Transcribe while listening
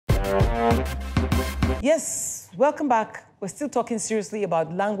Yes, welcome back. We're still talking seriously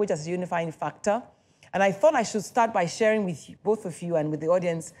about language as a unifying factor. And I thought I should start by sharing with you, both of you and with the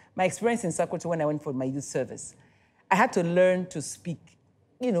audience, my experience in Sokoto when I went for my youth service. I had to learn to speak,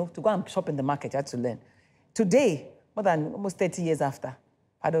 you know, to go and shop in the market, I had to learn. Today, more than almost 30 years after,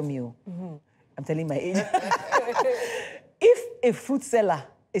 pardon me, I'm telling my age. If a fruit seller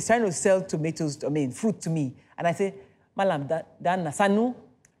is trying to sell tomatoes, fruit to me, and I say, Malam, dan sanu,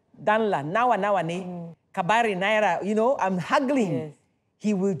 danla, nawa ne, kabari naira, you know, I'm haggling. Yes.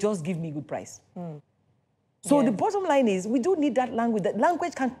 He will just give me a good price. So the bottom line is, we do need that language. That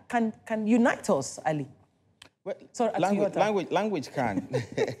language can unite us, Ali. Well, sorry, language can.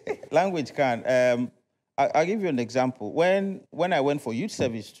 Language can. I'll give you an example. When I went for youth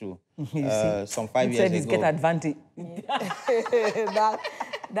service too, some 5 years ago. Get advantage.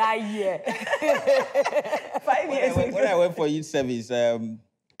 that year. 5 years ago. When I went for youth service, and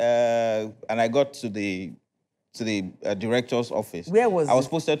I got to the director's office. Where was I was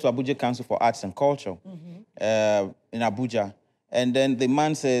posted to Abuja Council for Arts and Culture in Abuja. And then the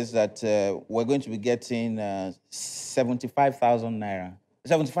man says that we're going to be getting 75,000 naira.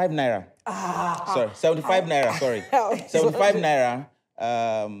 75 naira. Sorry, 75 naira, sorry. 75 naira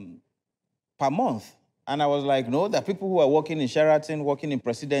per month. And I was like, no, there are people who are working in Sheraton, working in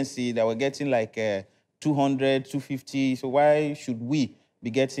Presidency, that were getting like 200, 250. So why should we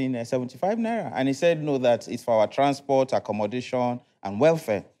be getting 75 naira? And he said, no, that it's for our transport, accommodation, and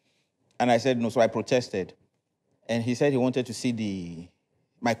welfare. And I said, no, so I protested. And he said he wanted to see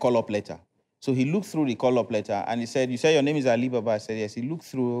my call-up letter. So he looked through the call-up letter, and he said, you say your name is Ali Baba? I said, yes. He looked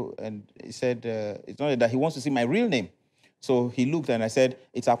through, and he said, it's not that he wants to see my real name. So he looked, and I said,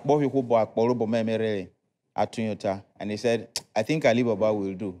 it's Akboro Atunyota. And he said, I think Ali Baba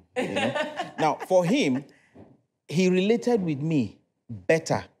will do. You know? Now, for him, he related with me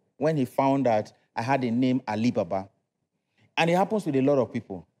better when he found out I had a name Ali Baba. And it happens with a lot of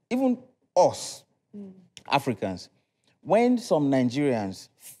people, even us, Africans. When some Nigerians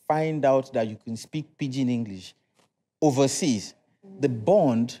find out that you can speak Pidgin English overseas, the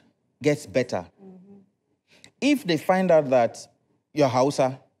bond gets better. If they find out that you're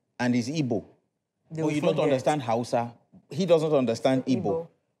Hausa and he's Igbo, or you don't understand Hausa, he doesn't understand Igbo,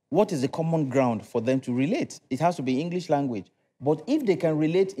 what is the common ground for them to relate? It has to be English language. But if they can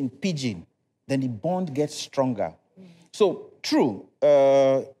relate in Pidgin, then the bond gets stronger. So, true,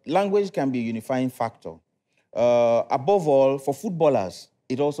 language can be a unifying factor. Above all, for footballers,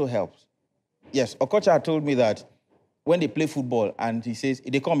 it also helps. Yes, Okocha told me that when they play football and he says,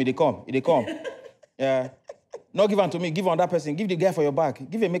 they come. Yeah. Not give on to me, give on that person, give the guy for your back,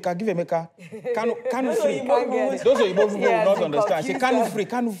 give a maker. Kanu free. Those are people who will not understand. Say,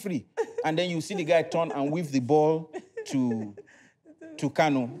 Kanu free. And then you see the guy turn and whip the ball to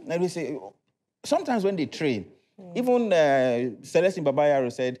Kanu. And we say, sometimes when they train, even Celestine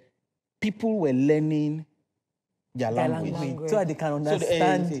Babayaro said, people were learning their language. So that they can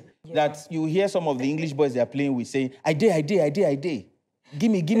understand. That you hear some of the English boys they are playing with saying, I dare.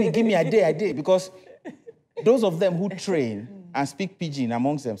 Gimme, I dare. Because those of them who train and speak Pidgin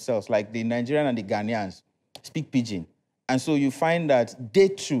amongst themselves, like the Nigerian and the Ghanaians, speak Pidgin. And so you find that they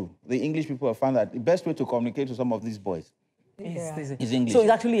too, the English people have found that the best way to communicate to some of these boys is English. So it's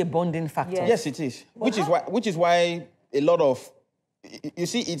actually a bonding factor. Yes, it is. Which is why a lot of, you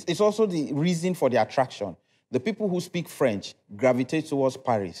see, it's also the reason for the attraction. The people who speak French gravitate towards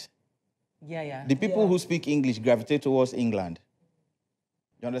Paris. The people who speak English gravitate towards England.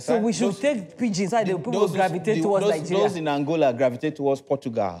 You understand? So we should take Pidgin so the people gravitate towards Nigeria. Those in Angola gravitate towards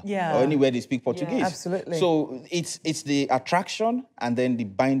Portugal. Or anywhere they speak Portuguese. Yeah, absolutely. So it's the attraction and then the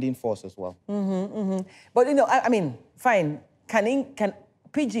binding force as well. But, you know, I mean, fine. Can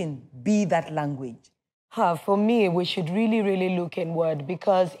Pidgin be that language? For me, we should really look inward,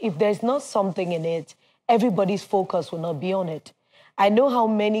 because if there's not something in it, everybody's focus will not be on it. I know how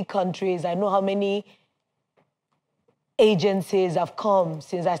many countries, I know how many agencies have come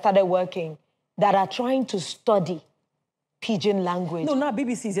since I started working that are trying to study Pidgin language. No, not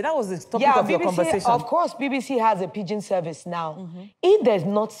BBC. That was the topic of your conversation. Of course, BBC has a Pidgin service now. If there's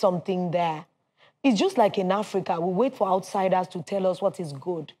not something there, it's just like in Africa, we wait for outsiders to tell us what is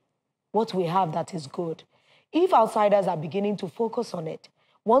good, what we have that is good. If outsiders are beginning to focus on it,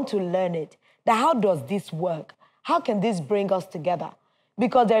 want to learn it, then how does this work? How can this bring us together?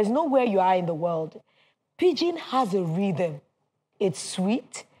 Because there is nowhere you are in the world. Pidgin has a rhythm. It's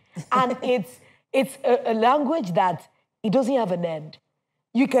sweet, and it's a language that it doesn't have an end.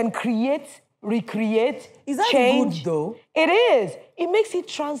 You can create, recreate, Is that change. good, though? It is. It makes it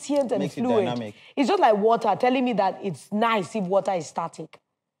transient and Makes it fluid. dynamic. It's just like water telling me that it's nice if water is static.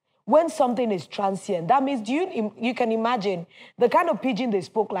 when something is transient, that means you can imagine the kind of pidgin they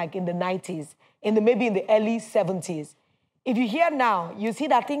spoke like in the 90s, maybe in the early 70s. If you hear now, you see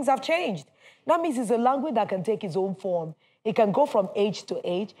that things have changed. That means it's a language that can take its own form. It can go from age to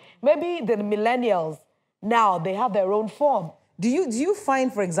age. Maybe the millennials now, they have their own form. Do you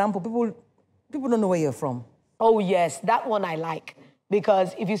find, for example, people don't know where you're from? Oh, yes, that one I like.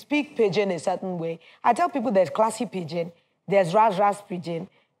 Because if you speak pidgin a certain way, I tell people there's classy pidgin, there's ras pidgin,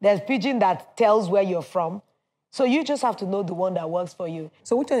 there's pidgin that tells where you're from. So you just have to know the one that works for you.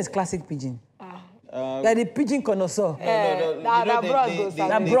 So which one is classic pidgin? You're the pidgin connoisseur.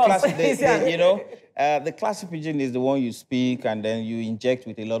 The classic pidgin is the one you speak and then you inject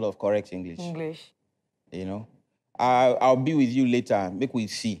with a lot of correct English. You know, I'll be with you later. Make we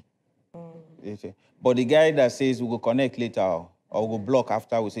see. But the guy that says we'll connect later or we'll block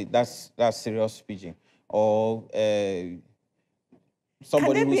after, we say that's serious pidgin. Or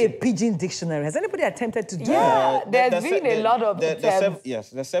can there be a pidgin dictionary? Has anybody attempted to do that? Yeah, there's been a lot of attempts. Yes,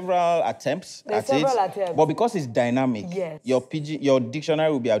 there's several attempts at it. But because it's dynamic, your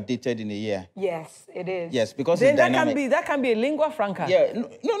dictionary will be outdated in a year. Yes, it is. Yes, because then it's dynamic. That can be a lingua franca. Yeah,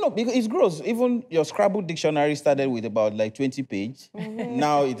 no, because it grows. Even your Scrabble dictionary started with about like 20 pages.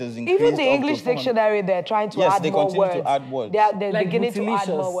 Now it has increased. Even the English dictionary, they're trying to add more words. Yes, they continue to add words. They're like beginning to add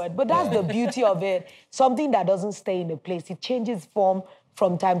more words. But that's the beauty of it. Something that doesn't stay in a place. It changes form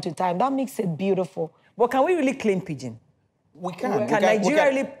from time to time. That makes it beautiful. But can we really claim pidgin? We can. Can Nigeria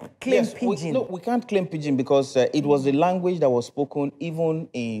really claim pidgin? No, we can't claim pidgin because it was a language that was spoken even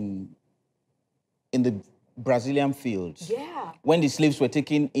in the Brazilian fields. Yeah. When the slaves were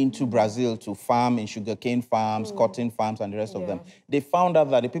taken into Brazil to farm in sugarcane farms, cotton farms, and the rest of them, they found out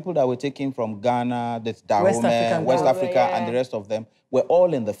that the people that were taken from Ghana, that's Dahomey, West Africa, and the rest of them were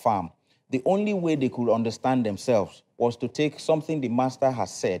all in the farm. The only way they could understand themselves was to take something the master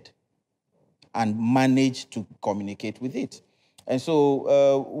has said and manage to communicate with it. And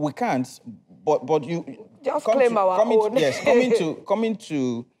so we can't, but you... Just claim our own. Yes, coming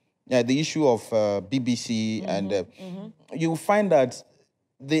to the issue of BBC, and you find that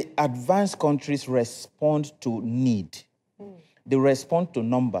the advanced countries respond to need. They respond to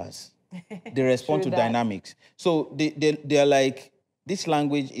numbers. They respond to dynamics. So they're like, this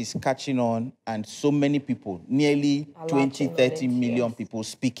language is catching on, and so many people, nearly 20, 30 million people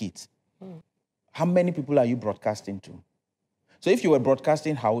speak it. How many people are you broadcasting to? So if you were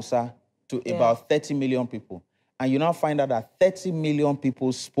broadcasting Hausa to about 30 million people, and you now find out that 30 million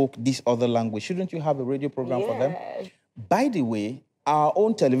people spoke this other language, shouldn't you have a radio program for them? By the way, our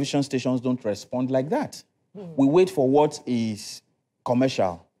own television stations don't respond like that. We wait for what is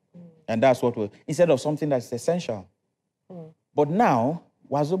commercial, and that's what instead of something that's essential. But now,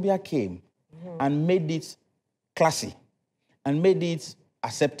 Wazobia came and made it classy and made it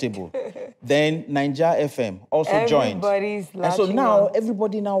acceptable. Then Niger FM also joined. And so now,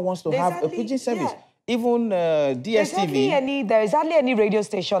 everybody now wants to have a pidgin service. Even DSTV. There is hardly any radio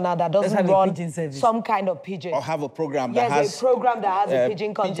station now that doesn't run some kind of pidgin. Or have a program that has... Yes, a program that has a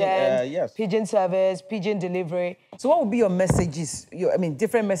pidgin content, pidgin service, pidgin delivery. So what would be your messages,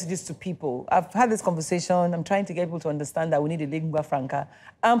 different messages to people? I've had this conversation. I'm trying to get people to understand that we need a lingua franca.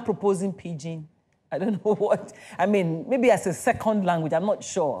 I'm proposing pidgin. I don't know what. Maybe as a second language, I'm not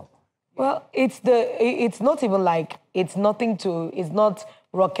sure. Well, it's not even like, it's not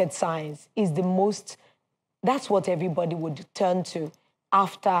rocket science. It's the most, that's what everybody would turn to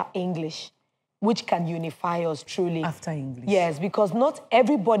after English, which can unify us truly. After English? Yes, because not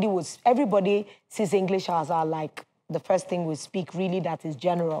everybody sees English as like the first thing we speak, really, that is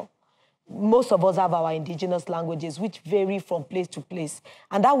general. Most of us have our indigenous languages, which vary from place to place,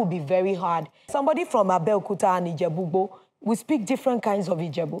 and that would be very hard. Somebody from Abeokuta and Ijebu, we speak different kinds of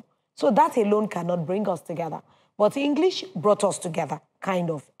Ijebu. So that alone cannot bring us together. But English brought us together, kind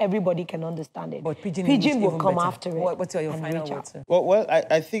of. Everybody can understand it. But pidgin will come after it. What's your final words? Well,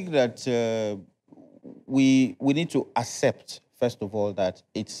 I think that we need to accept, first of all, that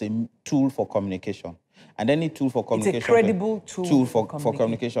it's a tool for communication. And any tool for communication... It's a credible tool for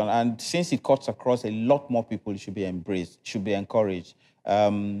communication. And since it cuts across a lot more people, it should be embraced, should be encouraged.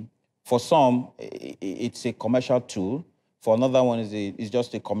 For some, it's a commercial tool. For another one, it's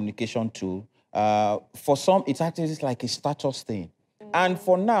just a communication tool. For some, it actually is like a status thing. And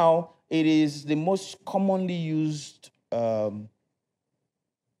for now, it is the most commonly used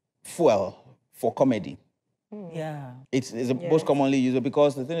fuel for comedy. Yeah. It's the most commonly used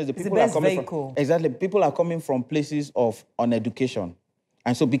because the thing is, people are coming from... Exactly. People are coming from places of uneducation.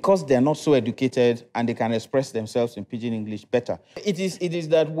 And so because they're not so educated and they can express themselves in pidgin English better, it is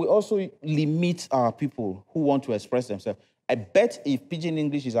that we also limit our people who want to express themselves. I bet if Pidgin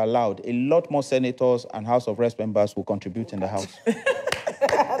English is allowed, a lot more senators and House of Reps members will contribute in the House.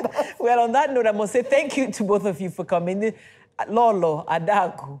 Well, on that note, I must say thank you to both of you for coming. Lolo,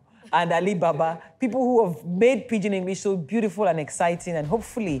 Adaku, and Ali Baba, people who have made Pidgin English so beautiful and exciting, and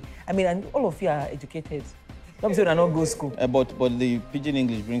hopefully, I mean, and all of you are educated. Not saying I don't go school. But the Pidgin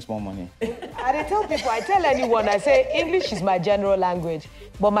English brings more money. I tell people, I tell anyone, I say English is my general language,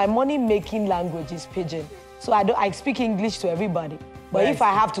 but my money-making language is Pidgin. So I speak English to everybody. But if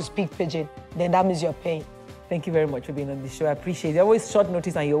I have to speak Pidgin, then that means you're paying. Thank you very much for being on the show. I appreciate it. You're always short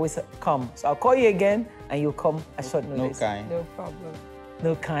notice and you always come. So I'll call you again and you'll come at short notice. No kind. No problem.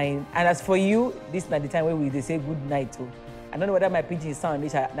 No kind. And as for you, this is not the time where they say good night too. I don't know whether my Pidgin sound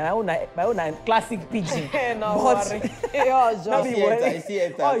is my own classic Pidgin. No worry. Not be worried.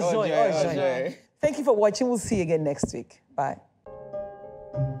 Thank you for watching. We'll see you again next week. Bye.